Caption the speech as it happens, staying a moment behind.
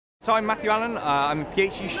So I'm Matthew Allen, I'm a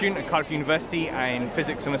PhD student at Cardiff University in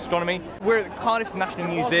Physics and Astronomy. We're at the Cardiff National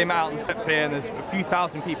Museum out on the steps here, and there's a few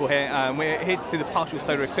thousand people here. We're here to see the partial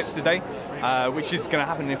solar eclipse today, which is going to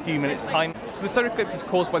happen in a few minutes' time. So the solar eclipse is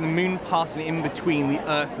caused by the moon passing in between the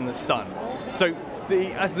Earth and the Sun. So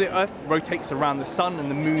as the Earth rotates around the Sun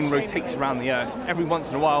and the moon rotates around the Earth, every once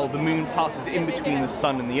in a while the moon passes in between the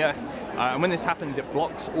Sun and the Earth. And when this happens, it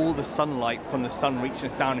blocks all the sunlight from the Sun reaching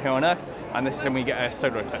us down here on Earth, and this is when we get a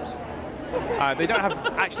solar eclipse. They don't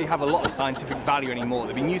actually have a lot of scientific value anymore.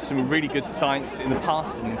 They've been used for some really good science in the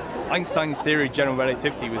past, and Einstein's theory of general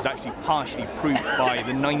relativity was actually partially proved by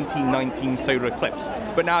the 1919 solar eclipse.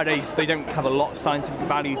 But nowadays they don't have a lot of scientific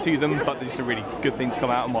value to them, but they're just a really good thing to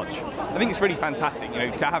come out and watch. I think it's really fantastic,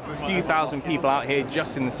 to have a few thousand people out here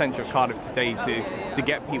just in the centre of Cardiff today to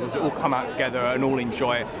get people to all come out together and all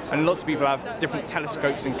enjoy it. And lots of people have different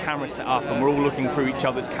telescopes and cameras set up, and we're all looking through each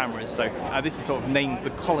other's cameras. So this is sort of named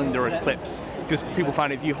the colander eclipse, because people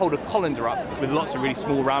find if you hold a colander up with lots of really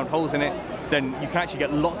small round holes in it, then you can actually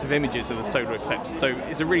get lots of images of the solar eclipse. So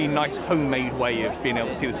it's a really nice homemade way of being able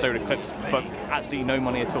to see the solar eclipse for absolutely no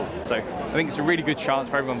money at all. So I think it's a really good chance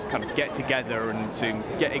for everyone to kind of get together and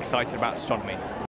to get excited about astronomy.